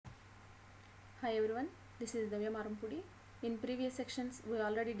Hi everyone, this is Devya Marampudi. In previous sections, we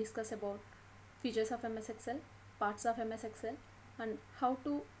already discussed about features of MS Excel, parts of MS Excel, and how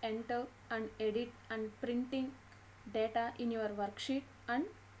to enter and edit and printing data in your worksheet and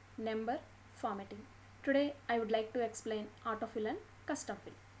number formatting. Today, I would like to explain autofill and custom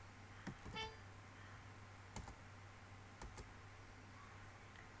fill.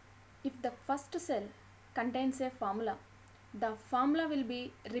 If the first cell contains a formula, the formula will be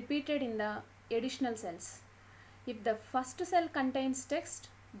repeated in the additional cells. If the first cell contains text,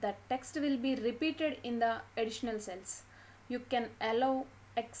 the text will be repeated in the additional cells. You can allow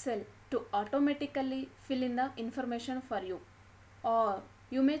Excel to automatically fill in the information for you, or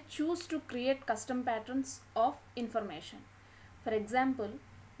you may choose to create custom patterns of information. For example,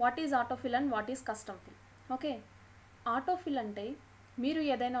 what is autofill and what is custom fill? Okay, autofill అంటే మీరు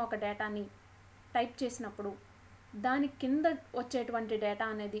ఏదైనా ఒక డేటాని type చేసినప్పుడు దాని కింద వచ్చేటువంటి data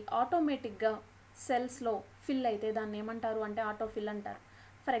అనేది ఆటోమేటిక్గా సెల్స్లో ఫిల్ అయితే దాన్ని ఏమంటారు అంటే ఆటోఫిల్ అంటారు.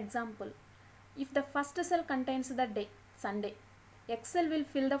 For example, if the first cell contains the day Sunday, XL will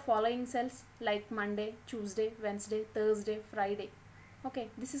fill the following cells like Monday, Tuesday, Wednesday, Thursday, Friday. Okay,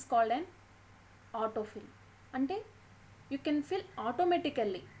 this is called an autofill. అంటే you can fill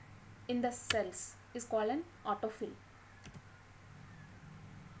automatically in the cells is called an autofill.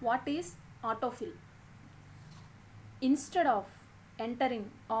 What is autofill? Instead of entering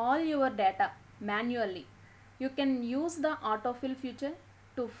all your data manually, you can use the autofill feature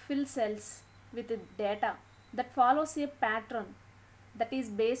to fill cells with data that follows a pattern that is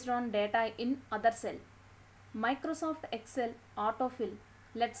based on data in other cell. Microsoft Excel autofill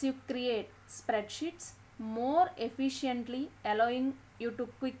lets you create spreadsheets more efficiently, allowing you to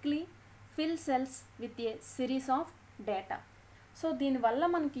quickly fill cells with a series of data. So దీనివల్ల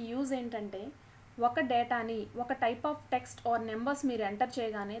మనకి use ఏంటంటే, ఒక డేటాని ఒక type of text are numbers మీరు enter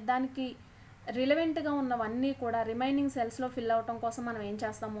చేయగానే దానికి రిలవెంట్గా ఉన్నవన్నీ కూడా రిమైనింగ్ సెల్స్లో ఫిల్ అవటం కోసం మనం ఏం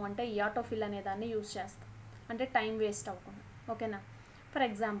చేస్తాము అంటే ఈ ఆటోఫిల్ అనే దాన్ని యూజ్ చేస్తాం, అంటే టైం వేస్ట్ అవ్వకుండా. ఓకేనా? ఫర్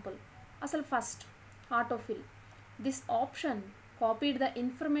ఎగ్జాంపుల్, అసలు first autofill, this option copied the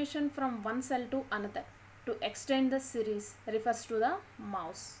information from one cell to another to extend the series refers to the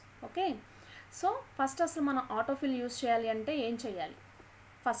mouse. Okay, so first అసలు మనం ఆటోఫిల్ యూజ్ చేయాలి అంటే ఏం చేయాలి?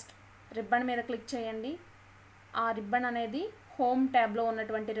 ఫస్ట్ రిబ్బన్ మీద క్లిక్ చేయండి. ఆ రిబ్బన్ అనేది హోమ్ ట్యాబ్లో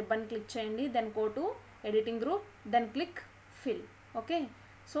ఉన్నటువంటి రిబ్బన్ క్లిక్ చేయండి. Then go to editing group, then click fill. Okay,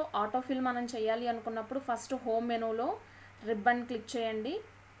 so autofill మనం చేయాలి అనుకున్నప్పుడు ఫస్ట్ హోమ్ మెనూలో రిబ్బన్ క్లిక్ చేయండి.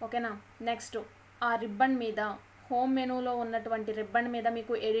 ఓకేనా? నెక్స్ట్ ఆ రిబ్బన్ మీద హోమ్ మెనూలో ఉన్నటువంటి రిబ్బన్ మీద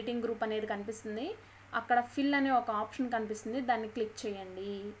మీకు ఎడిటింగ్ గ్రూప్ అనేది కనిపిస్తుంది. అక్కడ ఫిల్ అనే ఒక ఆప్షన్ కనిపిస్తుంది, దాన్ని క్లిక్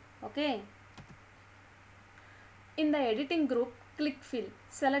చేయండి. Okay, in the editing group, click fill,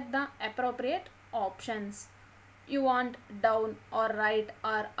 select the appropriate options you want, down or right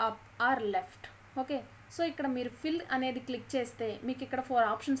or up or left. Okay, so ఇక్కడ మీరు ఫిల్ అనేది క్లిక్ చేస్తే మీకు ఇక్కడ 4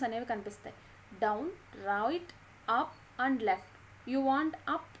 ఆప్షన్స్ అనేవి కనిపిస్తాయి. Down, right, up and left. You want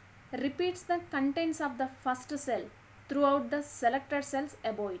up repeats the contents of the first cell through out the selected cells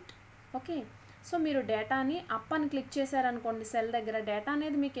above it. Okay, so మీరు డేటాని అప్ అని క్లిక్ చేశారనుకోండి, సెల్ దగ్గర డేటా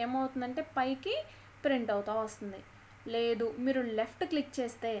అనేది మీకు ఏమవుతుందంటే పైకి ప్రింట్ అవుతూ వస్తుంది. లేదు, మీరు లెఫ్ట్ క్లిక్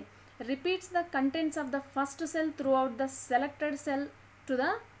చేస్తే repeats the contents of the first cell through out the selected cell to the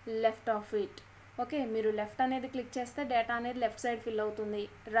left of it. Okay, మీరు లెఫ్ట్ అనేది క్లిక్ చేస్తే డేటా అనేది లెఫ్ట్ సైడ్ ఫిల్ అవుతుంది.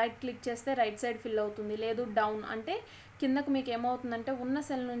 రైట్ క్లిక్ చేస్తే రైట్ సైడ్ ఫిల్ అవుతుంది. లేదు, down అంటే కిందకు మీకు ఏమవుతుందంటే ఉన్న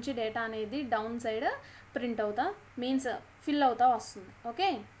సెల్ నుంచి డేటా అనేది డౌన్ సైడ్ ప్రింట్ అవుతా మీన్స్ ఫిల్ అవుతా వస్తుంది. Okay,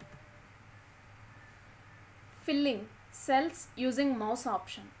 filling cells using mouse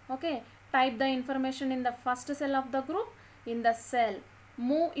option. Okay, type the information in the first cell of the group. In the cell,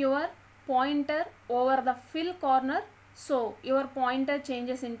 move your pointer over the fill corner so your pointer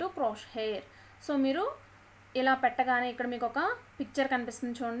changes into crosshair. So మీరు ఇలా పెట్టగానే ఇక్కడ మీకు ఒక picture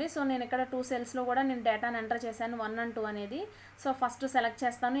కనిపిస్తుంది చూడండి. So నేను ఇక్కడ 2 సెల్స్లో కూడా నేను డేటాను ఎంటర్ చేశాను, 1 and 2 అనేది. సో ఫస్ట్ సెలెక్ట్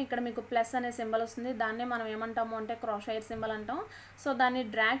చేస్తాను, ఇక్కడ మీకు ప్లస్ అనే సింబల్ వస్తుంది, దాన్నే మనం ఏమంటాము అంటే క్రాస్ హెయిర్ సింబల్ అంటాం. సో దాన్ని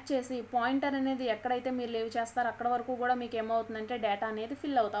డ్రాగ్ చేసి పాయింటర్ అనేది ఎక్కడైతే మీరు లీవ్ చేస్తారో అక్కడ వరకు కూడా మీకు ఏమవుతుందంటే డేటా అనేది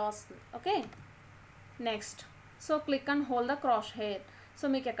ఫిల్ అవుతా వస్తుంది. Okay, next so click and hold the cross hair. So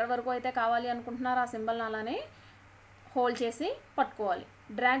మీకు ఎక్కడి వరకు అయితే కావాలి అనుకుంటున్నారో ఆ సింబల్ని అలానే హోల్డ్ చేసి పట్టుకోవాలి.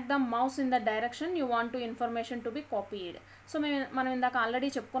 Drag the mouse in the direction you want to information to be copied. So మనం ఇందాక ఆల్రెడీ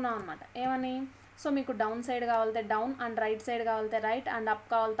చెప్పుకున్నాం అనమాట. ఏమని? సో మీకు down side కావాలితే down and right side కావాలితే right and up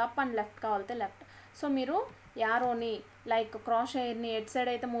కావాలితే up and left కావాలితే left. So మీరు యారోని like cross హెయిర్ని at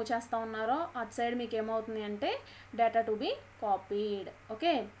side అయితే move చేస్తూ ఉన్నారో అటు సైడ్ మీకు ఏమవుతుంది అంటే data to be copied.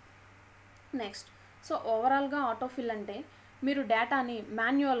 Okay, next so ఓవరాల్గా ఆటోఫిల్ అంటే మీరు డేటాని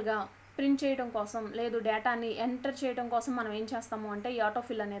మాన్యువల్గా ప్రింట్ చేయడం కోసం లేదు డేటాని ఎంటర్ చేయడం కోసం మనం ఏం చేస్తాము అంటే ఈ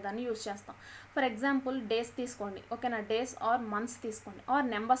ఆటోఫిల్ అనేదాన్ని యూస్ చేస్తాం. ఫర్ ఎగ్జాంపుల్ డేస్ తీసుకోండి, ఓకేనా, డేస్ ఆర్ మంత్స్ తీసుకోండి ఆర్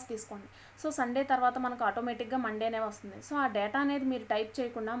నెంబర్స్ తీసుకోండి. సో సండే తర్వాత మనకు ఆటోమేటిక్గా మండేనే వస్తుంది. సో ఆ డేటా అనేది మీరు టైప్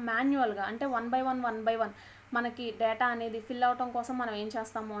చేయకుండా మాన్యువల్గా అంటే వన్ బై వన్ మనకి డేటా అనేది ఫిల్ అవటం కోసం మనం ఏం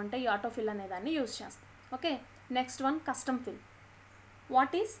చేస్తాము అంటే ఈ ఆటోఫిల్ అనేదాన్ని యూస్ చేస్తాం. Okay, next one custom fill.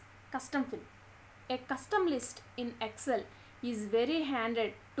 What is custom fill? A custom list in Excel is very handy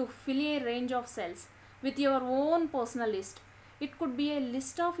to fill a range of cells with your own personal list. It could be a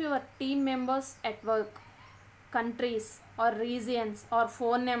list of your team members at work, countries or regions or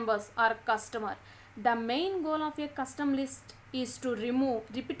phone numbers or customer. The main goal of a custom list is to remove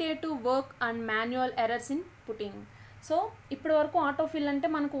repetitive work and manual errors in putting. So ఇప్పటి వరకు autofill అంటే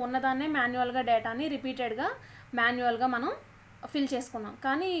మనకు ఉన్నదాన్నే మాన్యువల్గా డేటాని రిపీటెడ్గా మాన్యువల్గా మనం fill చేసుకున్నాం.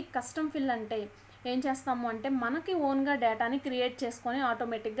 కానీ కస్టమ్ ఫిల్ అంటే ఏం చేస్తాము అంటే మనకి ఓన్గా డేటాని క్రియేట్ చేసుకొని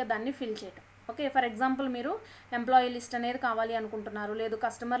ఆటోమేటిక్గా దాన్ని ఫిల్ చేయటం. ఓకే, ఫర్ ఎగ్జాంపుల్ మీరు ఎంప్లాయీ లిస్ట్ అనేది కావాలి అనుకుంటున్నారు, లేదు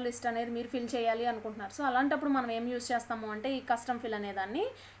కస్టమర్ లిస్ట్ అనేది మీరు ఫిల్ చేయాలి అనుకుంటున్నారు. సో అలాంటప్పుడు మనం ఏం యూస్ చేస్తాము అంటే ఈ కస్టమ్ ఫిల్ అనేదాన్ని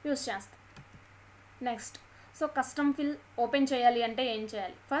యూస్ చేస్తాం. Next, so custom fill open చేయాలి అంటే ఏం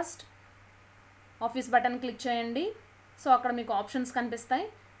చేయాలి? ఫస్ట్ ఆఫీస్ బటన్ క్లిక్ చేయండి. సో అక్కడ మీకు ఆప్షన్స్ కనిపిస్తాయి.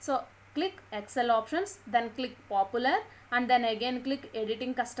 So click XL options, then click popular and then again click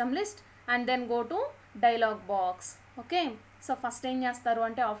editing custom list and then go to dialogue box. Okay, so first ఏం చేస్తారు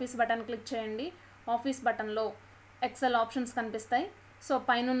అంటే ఆఫీస్ బటన్ క్లిక్ చేయండి. Office బటన్లో XL options కనిపిస్తాయి. So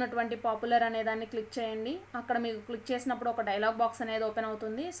పైన ఉన్నటువంటి popular అనే దాన్ని click చేయండి. అక్కడ మీకు క్లిక్ చేసినప్పుడు ఒక డైలాగ్ బాక్స్ అనేది ఓపెన్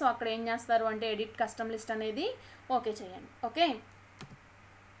అవుతుంది. సో అక్కడ ఏం చేస్తారు అంటే ఎడిట్ కస్టమ్ లిస్ట్ అనేది ఓకే చేయండి. ఓకే,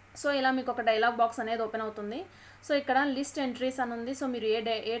 సో ఇలా మీకు ఒక డైలాగ్ బాక్స్ అనేది ఓపెన్ అవుతుంది. సో ఇక్కడ లిస్ట్ ఎంట్రీస్ అని ఉంది. సో మీరు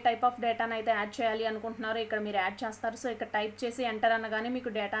ఏ టైప్ ఆఫ్ డేటాను అయితే యాడ్ చేయాలి అనుకుంటున్నారో ఇక్కడ మీరు యాడ్ చేస్తారు. సో ఇక్కడ టైప్ చేసి ఎంటర్ అనగానే మీకు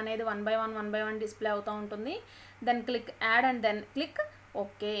డేటా అనేది వన్ బై వన్ డిస్ప్లే అవుతూ ఉంటుంది. Then click add and then click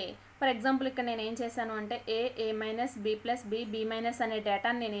okay. For example ఇక్కడ నేను ఏం చేశాను అంటే ఏ minus B plus B minus అనే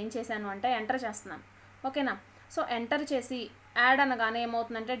డేటాని నేను ఏం చేశాను అంటే ఎంటర్ చేస్తున్నాను. ఓకేనా, సో ఎంటర్ చేసి యాడ్ అనగానే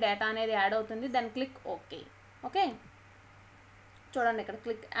ఏమవుతుందంటే డేటా అనేది యాడ్ అవుతుంది. Then click okay. ఓకే, చూడండి ఇక్కడ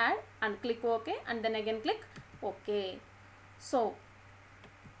click add and click okay and then again click okay.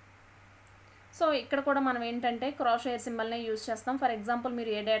 So ఇక్కడ కూడా మనం ఏంటంటే క్రాస్ షేర్ సింబల్ని యూజ్ చేస్తాం. ఫర్ ఎగ్జాంపుల్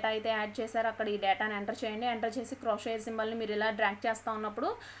మీరు ఏ డేటా అయితే యాడ్ చేశారో అక్కడ ఈ డేటాని ఎంటర్ చేయండి. ఎంటర్ చేసి క్రాస్ షేర్ సింబల్ని మీరు ఇలా డ్రాగ్ చేస్తూ ఉన్నప్పుడు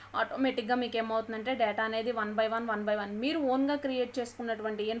ఆటోమేటిక్గా మీకు ఏమవుతుందంటే డేటా అనేది వన్ బై వన్ మీరు ఓన్గా క్రియేట్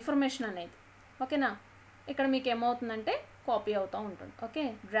చేసుకున్నటువంటి ఇన్ఫర్మేషన్ అనేది ఓకేనా ఇక్కడ మీకు ఏమవుతుందంటే కాపీ అవుతూ ఉంటుంది. Okay,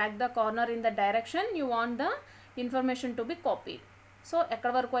 drag the corner in the direction you want the information to be copied. So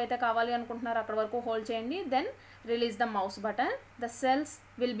ఎక్కడి వరకు అయితే కావాలి అనుకుంటున్నారో అక్కడ వరకు హోల్డ్ చేయండి. Then release the mouse button. The cells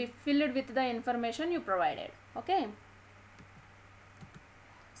will be filled with the information you provided. Okay,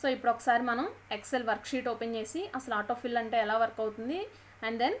 so ఇప్పుడు ఒకసారి మనం ఎక్సెల్ వర్క్షీట్ ఓపెన్ చేసి అసలు ఆటో ఫిల్ అంటే ఎలా వర్క్ అవుతుంది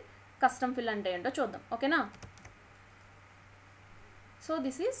అండ్ దెన్ కస్టమ్ ఫిల్ అంటే ఏంటో చూద్దాం. ఓకేనా, so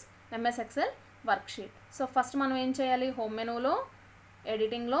this is MS Excel worksheet. So first మనం ఏం చేయాలి, హోమ్ మెనూలో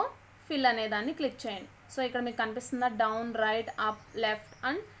ఎడిటింగ్లో ఫిల్ అనే దాన్ని క్లిక్ చేయండి. సో ఇక్కడ మీకు కనిపిస్తుందా down right up left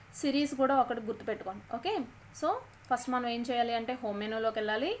and series కూడా ఒకటి గుర్తుపెట్టుకోండి. ఓకే, సో ఫస్ట్ మనం ఏం చేయాలి అంటే హోమ్ మెనూలోకి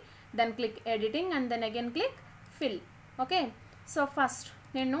వెళ్ళాలి. Then click editing and then again click fill. Okay, so first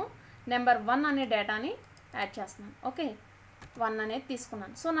నేను నెంబర్ 1 అనే డేటాని యాడ్ చేస్తున్నాను. ఓకే, 1 అనేది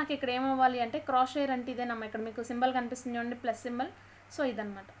తీసుకున్నాను. సో నాకు ఇక్కడ ఏమవ్వాలి అంటే క్రాస్ షేర్ అంటే ఇదేనమ్మా, ఇక్కడ మీకు సింబల్ కనిపిస్తుంది చూడండి ప్లస్ సింబల్. సో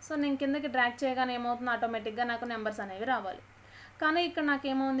ఇదనమాట. సో నేను కిందకి డ్రాగ్ చేయగానే ఏమవుతుంది ఆటోమేటిక్గా నాకు నెంబర్స్ అనేవి రావాలి. కానీ ఇక్కడ నాకు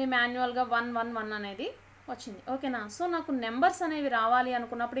ఏమవుంది మాన్యువల్గా 1 అనేది వచ్చింది. ఓకేనా, సో నాకు నెంబర్స్ అనేవి రావాలి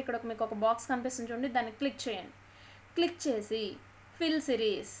అనుకున్నప్పుడు ఇక్కడ మీకు ఒక బాక్స్ కనిపిస్తుంది చూడండి, దాన్ని క్లిక్ చేయండి. క్లిక్ చేసి ఫిల్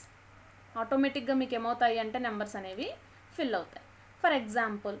సిరీస్ ఆటోమేటిక్గా మీకు ఏమవుతాయి అంటే నెంబర్స్ అనేవి ఫిల్ అవుతాయి. ఫర్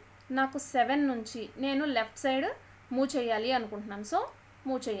ఎగ్జాంపుల్ నాకు 7 నుంచి నేను లెఫ్ట్ సైడ్ మూవ్ చేయాలి అనుకుంటున్నాను. సో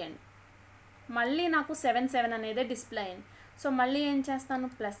మూవ్ చేయండి. మళ్ళీ నాకు 7 అనేది డిస్ప్లే అయింది. సో మళ్ళీ ఏం చేస్తాను,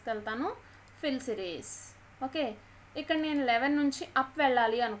 ప్లస్కి వెళ్తాను, ఫిల్ సిరీస్. ఓకే, ఇక్కడ నేను 11 నుంచి అప్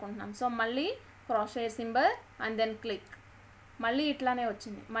వెళ్ళాలి అనుకుంటున్నాను. సో మళ్ళీ cross share symbol and then click. మళ్ళీ ఇట్లానే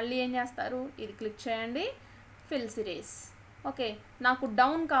వచ్చింది. మళ్ళీ ఏం చేస్తారు, ఇది క్లిక్ చేయండి, ఫిల్ సిరీస్. ఓకే, నాకు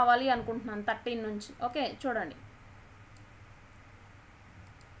డౌన్ కావాలి అనుకుంటున్నాను 13 నుంచి. ఓకే, చూడండి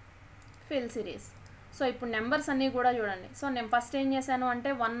ఫిల్ సిరీస్. సో ఇప్పుడు నెంబర్స్ అన్నీ కూడా చూడండి. సో నేను ఫస్ట్ ఏం చేశాను అంటే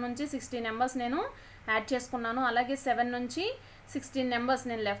 1 నుంచి 16 నెంబర్స్ నేను యాడ్ చేసుకున్నాను. అలాగే 7 నుంచి 16 నెంబర్స్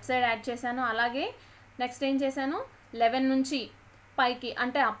నేను లెఫ్ట్ సైడ్ యాడ్ చేశాను. అలాగే నెక్స్ట్ ఏం చేశాను 11 నుంచి పైకి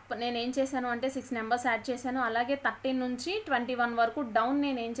అంటే అప్ నేను ఏం చేశాను అంటే 6 నెంబర్స్ యాడ్ చేశాను. అలాగే 13 నుంచి 21 వరకు డౌన్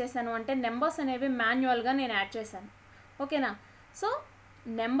నేను ఏం చేశాను అంటే నెంబర్స్ అనేవి మాన్యువల్గా నేను యాడ్ చేశాను. ఓకేనా, సో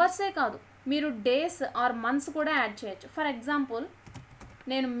నెంబర్సే కాదు మీరు డేస్ ఆర్ మంత్స్ కూడా యాడ్ చేయొచ్చు. ఫర్ ఎగ్జాంపుల్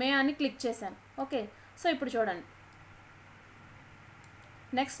నేను మే అని క్లిక్ చేశాను. ఓకే, సో ఇప్పుడు చూడండి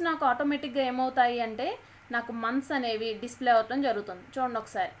నెక్స్ట్ నాకు ఆటోమేటిక్గా ఏమవుతాయి అంటే నాకు మంత్స్ అనేవి డిస్ప్లే అవటం జరుగుతుంది. చూడండి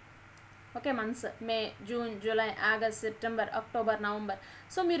ఒకసారి. Okay, months May, June, July, August, September, October, November.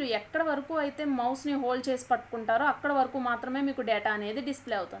 So మీరు ఎక్కడ వరకు అయితే మౌస్ని హోల్డ్ చేసి పట్టుకుంటారో అక్కడ వరకు మాత్రమే మీకు డేటా అనేది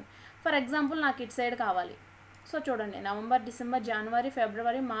డిస్ప్లే అవుతుంది. ఫర్ ఎగ్జాంపుల్ నాకు ఇటు సైడ్ కావాలి. సో చూడండి, November, December, January,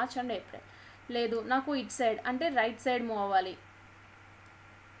 February, March and April. లేదు, నాకు ఇటు సైడ్ అంటే రైట్ సైడ్ మూవ్ అవ్వాలి.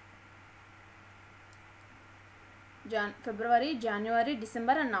 ఫిబ్రవరి, జనవరి,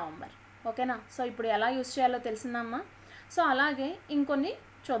 డిసెంబర్ అండ్ నవంబర్. ఓకేనా. సో ఇప్పుడు ఎలా యూస్ చేయాలో తెలిసిందమ్మా. సో అలాగే ఇంకొన్ని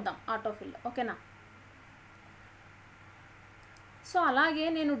చూద్దాం ఆటోఫిల్. ఓకేనా. సో అలాగే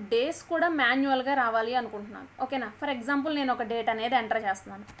నేను డేస్ కూడా మాన్యువల్గా రావాలి అనుకుంటున్నాను. ఓకేనా. ఫర్ ఎగ్జాంపుల్ నేను ఒక డేట్ అనేది ఎంటర్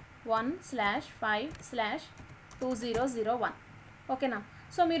చేస్తున్నాను, 1/5/2001. ఓకేనా.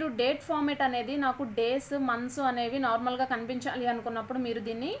 సో మీరు డేట్ ఫార్మేట్ అనేది నాకు డేస్, మంత్స్ అనేవి నార్మల్గా కనిపించాలి అనుకున్నప్పుడు మీరు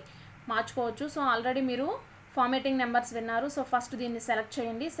దీన్ని మార్చుకోవచ్చు. సో ఆల్రెడీ మీరు ఫార్మేటింగ్ నెంబర్స్ విన్నారు. సో ఫస్ట్ దీన్ని సెలెక్ట్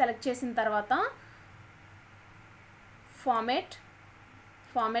చేయండి. సెలెక్ట్ చేసిన తర్వాత ఫార్మేట్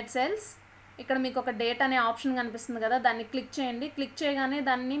సెల్స్, ఇక్కడ మీకు ఒక డేట్ అనే ఆప్షన్ కనిపిస్తుంది కదా, దాన్ని క్లిక్ చేయండి. క్లిక్ చేయగానే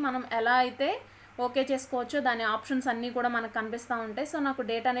దాన్ని మనం ఎలా అయితే ఓకే చేసుకోవచ్చో దాని ఆప్షన్స్ అన్నీ కూడా మనకు కనిపిస్తూ ఉంటాయి. సో నాకు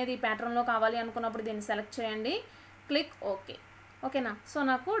డేట్ అనేది ఈ ప్యాటర్న్లో కావాలి అనుకున్నప్పుడు దీన్ని సెలెక్ట్ చేయండి, క్లిక్ ఓకే. ఓకేనా. సో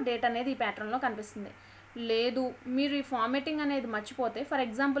నాకు డేట్ అనేది ఈ ప్యాటర్న్లో కనిపిస్తుంది. లేదు, మీరు ఈ ఫార్మేటింగ్ అనేది మర్చిపోతే, ఫర్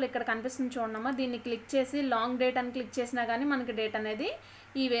ఎగ్జాంపుల్ ఇక్కడ కనిపిస్తుంది చూడమ్మా, దీన్ని క్లిక్ చేసి లాంగ్ డేట్ అని క్లిక్ చేసినా కానీ మనకి డేట్ అనేది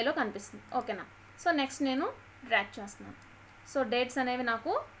ఈ వేలో కనిపిస్తుంది. ఓకేనా. సో నెక్స్ట్ నేను డ్రాగ్ చేస్తున్నాను. సో డేట్స్ అనేవి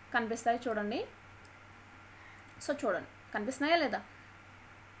నాకు కనిపిస్తాయి చూడండి. సో చూడండి కనిపిస్తున్నాయా లేదా.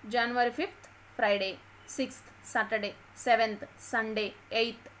 జనవరి 5th Friday, 6th Saturday, 7th Sunday,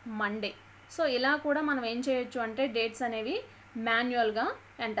 8th Monday. So ఇలా కూడా మనం ఏం చేయొచ్చు అంటే డేట్స్ అనేవి మాన్యువల్గా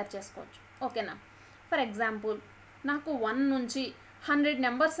ఎంటర్ చేసుకోవచ్చు. ఓకేనా. ఫర్ ఎగ్జాంపుల్ నాకు 1 నుంచి 100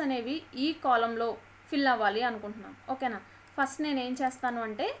 నెంబర్స్ అనేవి ఈ కాలంలో ఫిల్ అవ్వాలి అనుకుంటున్నాను. ఓకేనా. ఫస్ట్ నేను ఏం చేస్తాను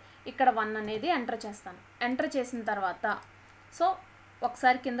అంటే ఇక్కడ 1 అనేది ఎంటర్ చేస్తాను. ఎంటర్ చేసిన తర్వాత సో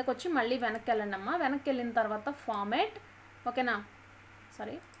ఒకసారి కిందకు వచ్చి మళ్ళీ వెనక్కి వెళ్ళండి అమ్మా. వెనక్కి వెళ్ళిన తర్వాత ఫార్మేట్, ఓకేనా,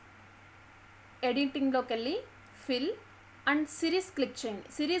 ఎడిటింగ్లోకి వెళ్ళి ఫిల్ అండ్ సిరీస్ క్లిక్ చేయండి.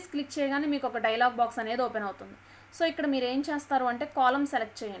 సిరీస్ క్లిక్ చేయగానే మీకు ఒక డైలాగ్ బాక్స్ అనేది ఓపెన్ అవుతుంది. సో ఇక్కడ మీరు ఏం చేస్తారు అంటే కాలం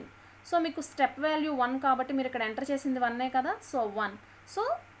సెలెక్ట్ చేయండి. సో మీకు స్టెప్ వాల్యూ 1 కాబట్టి మీరు ఇక్కడ ఎంటర్ చేసింది 1 కదా. సో 1. సో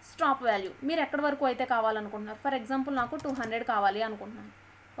స్టాప్ వాల్యూ మీరు ఎక్కడి వరకు అయితే కావాలనుకుంటున్నారు. ఫర్ ఎగ్జాంపుల్ నాకు 200 కావాలి అనుకుంటున్నాను.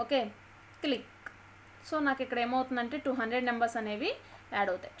 Okay, click. సో నాకు ఇక్కడ ఏమవుతుందంటే 200 నెంబర్స్ అనేవి యాడ్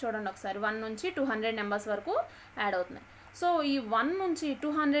అవుతాయి. చూడండి ఒకసారి, 1 నుంచి 200 నెంబర్స్ వరకు యాడ్ అవుతున్నాయి. సో ఈ 1 నుంచి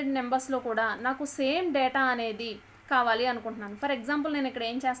 200 నెంబర్స్లో కూడా నాకు సేమ్ డేటా అనేది కావాలి అనుకుంటున్నాను. ఫర్ ఎగ్జాంపుల్ నేను ఇక్కడ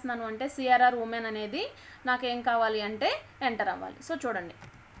ఏం చేస్తున్నాను అంటే సిఆర్ఆర్ ఉమెన్ అనేది నాకు ఏం కావాలి అంటే ఎంటర్ అవ్వాలి. సో చూడండి,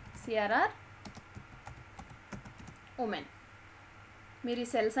 సిఆర్ఆర్ ఉమెన్. మీరు ఈ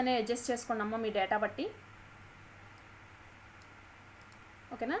సెల్స్ అనేవి అడ్జస్ట్ చేసుకోండి అమ్మ మీ డేటా బట్టి.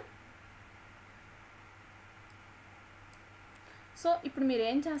 ఓకేనా. సో ఇప్పుడు మీరు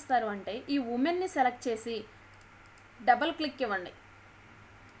ఏం చేస్తారు అంటే ఈ ఉమెన్ని సెలెక్ట్ చేసి డబల్ క్లిక్ ఇవ్వండి.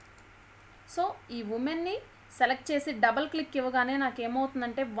 సో ఈ ఉమెన్ని సెలెక్ట్ చేసి డబల్ క్లిక్ ఇవ్వగానే నాకు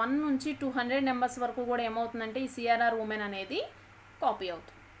ఏమవుతుందంటే 1 నుంచి 200 నెంబర్స్ వరకు కూడా ఏమవుతుందంటే ఈ సిఆర్ఆర్ ఉమెన్ అనేది కాపీ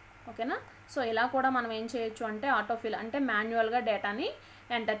అవుతుంది. ఓకేనా. సో ఇలా కూడా మనం ఏం చేయొచ్చు అంటే ఆటోఫిల్ అంటే మాన్యువల్గా డేటాని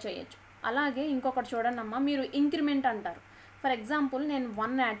ఎంటర్ చేయొచ్చు. అలాగే ఇంకొకటి చూడండి అమ్మ, మీరు ఇంక్రిమెంట్ అంటారు. ఫర్ ఎగ్జాంపుల్ నేను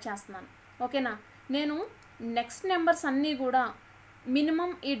 1 యాడ్ చేస్తున్నాను. ఓకేనా. నేను నెక్స్ట్ నెంబర్స్ అన్నీ కూడా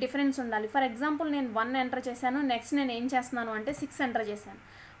మినిమం ఈ డిఫరెన్స్ ఉండాలి. ఫర్ ఎగ్జాంపుల్ నేను 1 ఎంటర్ చేశాను, నెక్స్ట్ నేను ఏం చేస్తున్నాను అంటే 6 ఎంటర్ చేశాను.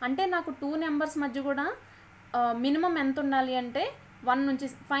 అంటే నాకు 2 నెంబర్స్ మధ్య కూడా మినిమం ఎంత ఉండాలి అంటే 1 నుంచి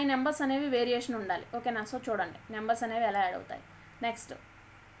 5 నెంబర్స్ అనేవి వేరియేషన్ ఉండాలి. ఓకేనా. సో చూడండి నెంబర్స్ అనేవి ఎలా యాడ్ అవుతాయి. నెక్స్ట్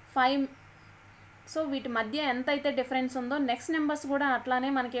 5. సో వీటి మధ్య ఎంత అయితే డిఫరెన్స్ ఉందో నెక్స్ట్ నెంబర్స్ కూడా అట్లానే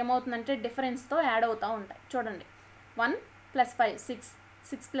మనకి ఏమవుతుందంటే డిఫరెన్స్తో యాడ్ అవుతూ ఉంటాయి. చూడండి, 1 + 5 6,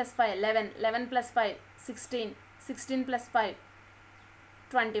 6 + 5 11, 11 + 5 16, 16 + 5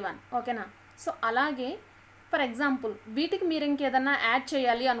 21. ఓకేనా. సో అలాగే ఫర్ ఎగ్జాంపుల్ వీటికి మీరు ఇంకేదన్నా యాడ్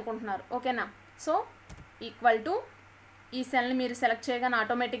చేయాలి అనుకుంటున్నారు. ఓకేనా. సో ఈక్వల్ టు ఈ సెల్ని మీరు సెలెక్ట్ చేయగానే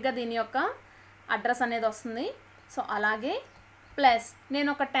ఆటోమేటిక్గా దీని యొక్క అడ్రస్ అనేది వస్తుంది. సో అలాగే ప్లస్ నేను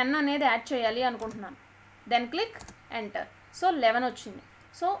ఒక 10 అనేది యాడ్ చేయాలి అనుకుంటున్నాను. Then click enter. సో 11 వచ్చింది.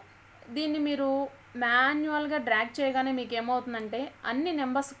 సో దీన్ని మీరు మాన్యువల్గా డ్రాగ్ చేయగానే మీకు ఏమవుతుందంటే అన్ని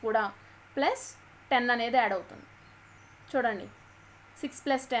నెంబర్స్ కూడా +10 అనేది యాడ్ అవుతుంది. చూడండి, 6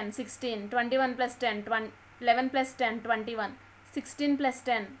 + 10 16, 21 + 10 11 + 10 21, 16 +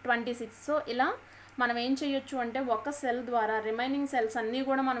 10 26. సో ఇలా మనం ఏం చేయొచ్చు అంటే ఒక సెల్ ద్వారా రిమైనింగ్ సెల్స్ అన్నీ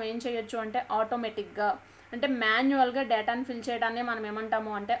కూడా మనం ఏం చేయొచ్చు అంటే ఆటోమేటిక్గా అంటే మాన్యువల్గా డేటాని ఫిల్ చేయడాన్ని మనం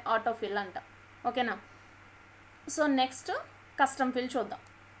ఏమంటాము అంటే ఆటోఫిల్ అంటాం. ఓకేనా. సో నెక్స్ట్ కస్టమ్ ఫిల్ చూద్దాం.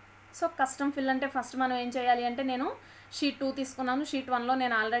 సో కస్టమ్ ఫిల్ అంటే ఫస్ట్ మనం ఏం చేయాలి అంటే నేను షీట్ 2 తీసుకున్నాను. షీట్ 1లో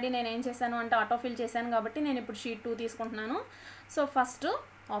నేను ఆల్రెడీ ఏం చేశాను అంటే ఆటోఫిల్ చేశాను కాబట్టి నేను ఇప్పుడు షీట్ 2 తీసుకుంటున్నాను. So first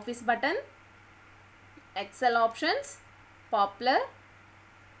office button, XL options, popular,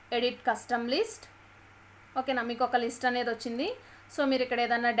 edit custom list. ఓకేనా, మీకు ఒక లిస్ట్ అనేది వచ్చింది. సో మీరు ఇక్కడ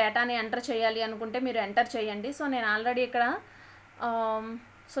ఏదైనా డేటాని ఎంటర్ చేయాలి అనుకుంటే మీరు ఎంటర్ చేయండి. సో నేను ఆల్రెడీ ఇక్కడ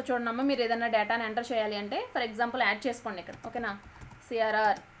సో చూడమ్మా, మీరు ఏదైనా డేటాని ఎంటర్ చేయాలి అంటే ఫర్ ఎగ్జాంపుల్ యాడ్ చేసుకోండి ఇక్కడ. ఓకేనా,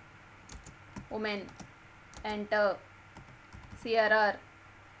 CRR women, enter, CRR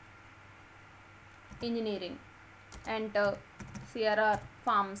engineering, enter, CRR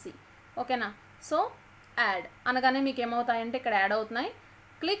pharmacy. ఓకేనా, సో యాడ్ అనగానే మీకు ఏమవుతాయంటే ఇక్కడ యాడ్ అవుతున్నాయి.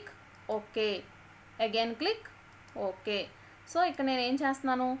 Click okay, again click okay. So ఇక్కడ నేను ఏం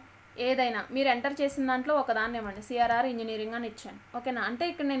చేస్తున్నాను, ఏదైనా మీరు ఎంటర్ చేసిన దాంట్లో ఒకదాన్ని ఇవ్వండి, సిఆర్ఆర్ ఇంజనీరింగ్ అని ఇచ్చాను. ఓకేనా, అంటే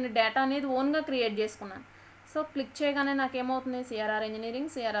ఇక్కడ నేను డేటా అనేది ఓన్గా క్రియేట్ చేసుకున్నాను. సో క్లిక్ చేయగానే నాకు ఏమవుతుంది, CRR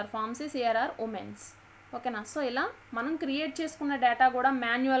engineering, CRR pharmacy, CRR women's. ఓకేనా, సో ఇలా మనం క్రియేట్ చేసుకున్న డేటా కూడా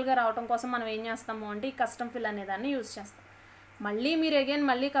మాన్యువల్గా రావడం కోసం మనం ఏం చేస్తాము అంటే ఈ కస్టమ్ ఫిల్ అనే దాన్ని యూజ్ చేస్తాం. మళ్ళీ మీరు అగైన్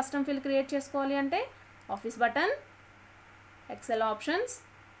మళ్ళీ కస్టమ్ ఫిల్ క్రియేట్ చేసుకోవాలి అంటే office button, XL options,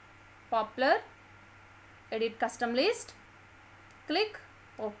 popular, edit custom list, click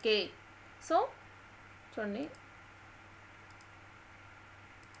okay. So చూడండి,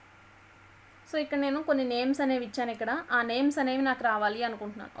 సో ఇక్కడ నేను కొన్ని నేమ్స్ అనేవి ఇచ్చాను. ఇక్కడ ఆ నేమ్స్ అనేవి నాకు రావాలి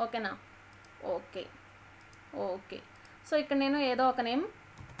అనుకుంటున్నాను. ఓకేనా, ఓకే ఓకే. సో ఇక్కడ నేను ఏదో ఒక నేమ్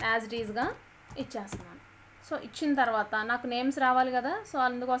యాజ్ ఇట్ ఈజ్గా ఇచ్చేస్తున్నాను. సో ఇచ్చిన తర్వాత నాకు నేమ్స్ రావాలి కదా, సో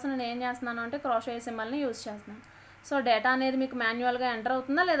అందుకోసం నేను ఏం చేస్తున్నాను అంటే క్రాస్ సింబల్ని యూజ్ చేస్తున్నాను. సో డేటా అనేది మీకు మాన్యువల్గా ఎంటర్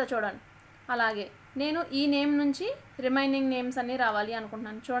అవుతుందా లేదా చూడండి. అలాగే నేను ఈ నేమ్ నుంచి రిమైనింగ్ నేమ్స్ అన్నీ రావాలి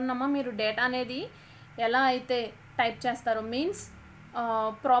అనుకుంటున్నాను. చూడండమ్మా, మీరు డేటా అనేది ఎలా అయితే టైప్ చేస్తారో మీన్స్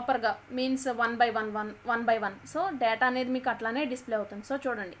ప్రాపర్గా మీన్స్ 1 by 1. సో డేటా అనేది మీకు అట్లానే డిస్ప్లే అవుతుంది. సో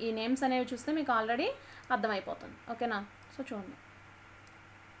చూడండి, ఈ నేమ్స్ అనేవి చూస్తే మీకు ఆల్రెడీ అర్థమైపోతుంది. ఓకేనా, సో చూడండి,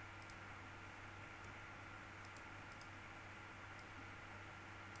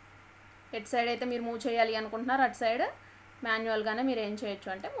 ఎటు సైడ్ అయితే మీరు మూవ్ చేయాలి అనుకుంటున్నారు అటు సైడ్ మాన్యువల్గానే మీరు ఏం చేయొచ్చు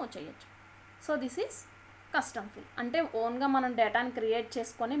అంటే మూవ్ చేయొచ్చు. So this is custom fill. అంటే ఓన్గా మనం డేటాని క్రియేట్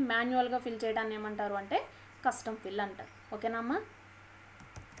చేసుకొని మాన్యువల్గా ఫిల్ చేయడాన్ని ఏమంటారు అంటే కస్టమ్ ఫిల్ అంటారు. ఓకేనా అమ్మా.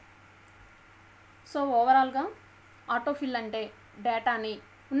 సో ఓవరాల్గా ఆటోఫిల్ అంటే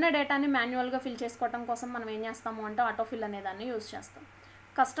ఉన్న డేటాని మాన్యువల్గా ఫిల్ చేసుకోవడం కోసం మనం ఏం చేస్తాము అంటే ఆటోఫిల్ అనేదాన్ని యూజ్ చేస్తాం.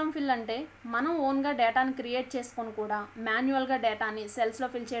 కస్టమ్ ఫిల్ అంటే మనం ఓన్గా డేటాని క్రియేట్ చేసుకొని కూడా మాన్యువల్గా డేటాని సెల్స్లో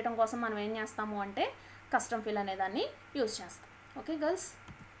ఫిల్ చేయడం కోసం మనం ఏం చేస్తాము అంటే కస్టమ్ ఫిల్ అనేదాన్ని యూజ్ చేస్తాం. Okay girls,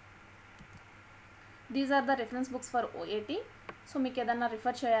 these are the reference books for OAT. So మీకు ఏదైనా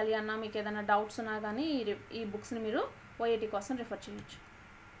రిఫర్ చేయాలి అన్నా, మీకు ఏదైనా డౌట్స్ ఉన్నా కానీ ఈ బుక్స్ని మీరు OAT కోసం రిఫర్ చేయొచ్చు.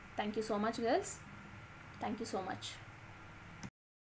 Thank you so much girls, thank you so much.